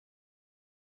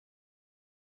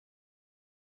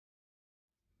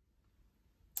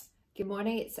Good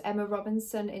morning, it's Emma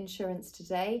Robinson,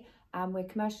 Insurance2day, and we're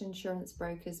commercial insurance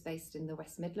brokers based in the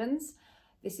West Midlands.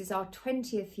 This is our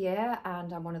 20th year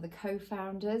and I'm one of the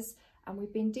co-founders, and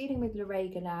we've been dealing with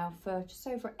Lorega now for just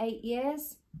over 8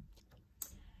 years.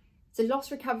 So loss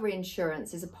recovery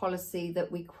insurance is a policy that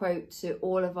we quote to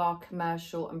all of our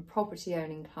commercial and property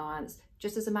owning clients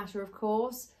just as a matter of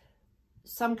course.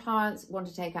 Some clients want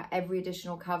to take out every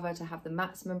additional cover to have the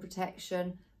maximum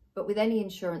protection, but with any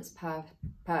insurance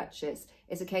purchase,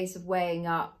 it's a case of weighing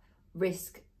up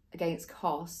risk against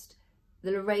cost.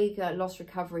 The Lorega loss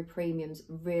recovery premiums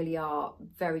really are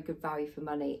very good value for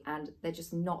money, and they're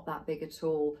just not that big at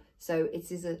all. So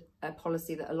it is a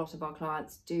policy that a lot of our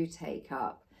clients do take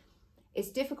up.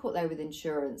 It's difficult though with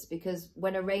insurance because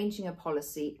when arranging a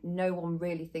policy, no one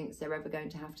really thinks they're ever going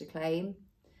to have to claim.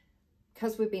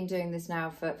 Because we've been doing this now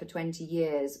for 20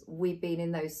 years, we've been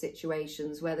in those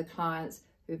situations where the clients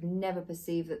who've never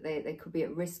perceived that they could be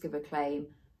at risk of a claim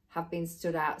have been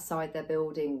stood outside their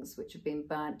buildings which have been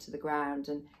burnt to the ground,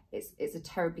 and it's a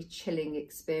terribly chilling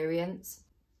experience.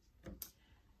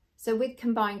 So with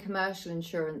combined commercial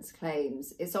insurance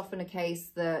claims, it's often a case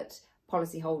that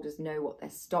policyholders know what their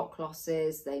stock loss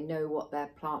is, they know what their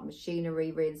plant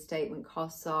machinery reinstatement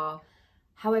costs are.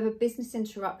 However, business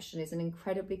interruption is an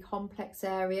incredibly complex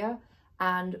area,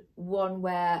 and one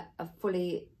where a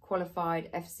fully qualified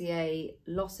FCA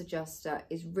loss adjuster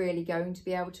is really going to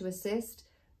be able to assist,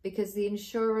 because the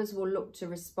insurers will look to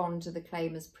respond to the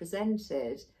claim as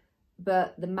presented,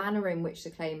 but the manner in which the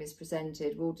claim is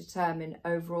presented will determine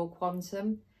overall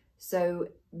quantum. So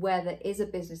where there is a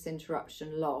business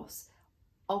interruption loss,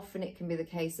 often it can be the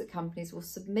case that companies will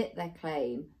submit their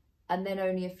claim and then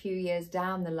only a few years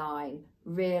down the line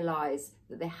realise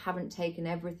that they haven't taken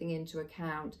everything into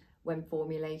account when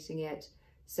formulating it.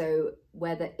 So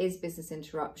where there is business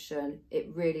interruption, it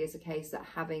really is a case that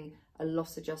having a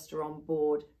loss adjuster on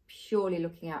board, purely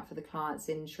looking out for the client's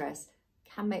interests,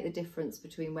 can make the difference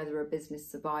between whether a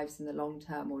business survives in the long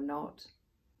term or not.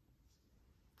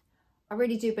 I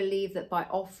really do believe that by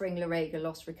offering Lorega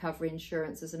loss recovery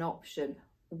insurance as an option,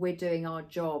 we're doing our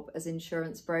job as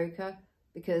insurance broker,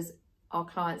 because our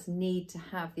clients need to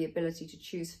have the ability to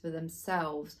choose for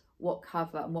themselves what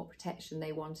cover and what protection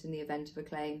they want in the event of a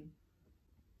claim.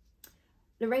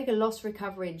 Lorega loss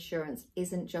recovery insurance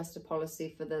isn't just a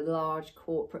policy for the large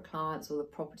corporate clients or the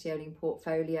property owning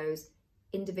portfolios.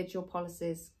 Individual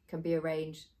policies can be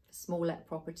arranged for small let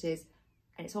properties,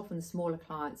 and it's often the smaller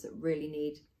clients that really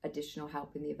need additional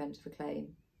help in the event of a claim.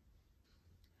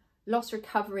 Loss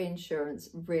recovery insurance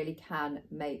really can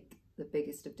make the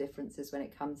biggest of differences when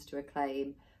it comes to a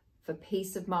claim, for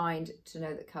peace of mind to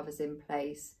know that cover's in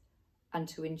place and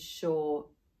to ensure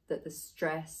that the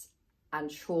stress and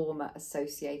trauma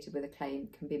associated with a claim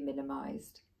can be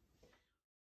minimised.